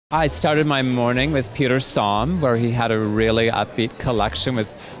I started my morning with Peter Somm, where he had a really upbeat collection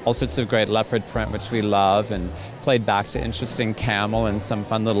with all sorts of great leopard print, which we love, and played back to interesting camel and some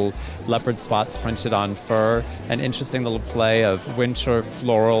fun little leopard spots printed on fur. An interesting little play of winter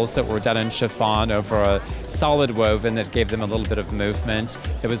florals that were done in chiffon over a solid woven that gave them a little bit of movement.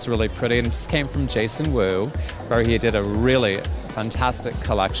 That was really pretty, and it just came from Jason Wu, where he did a really fantastic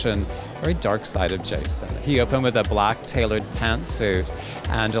collection. Very dark side of Jason. He opened with a black tailored pantsuit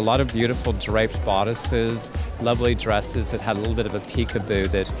and a lot of beautiful draped bodices, lovely dresses that had a little bit of a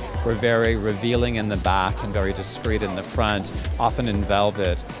peekaboo that were very revealing in the back and very discreet in the front, often in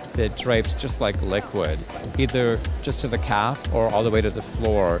velvet, that draped just like liquid, either just to the calf or all the way to the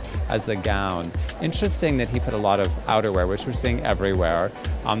floor as a gown. Interesting that he put a lot of outerwear, which we're seeing everywhere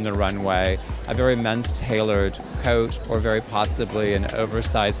on the runway, a very men's tailored coat or very possibly an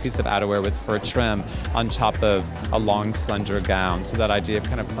oversized piece of outerwear with fur trim on top of a long, slender gown. So that idea of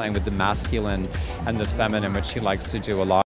kind of playing with the masculine and the feminine, which he likes to do a lot.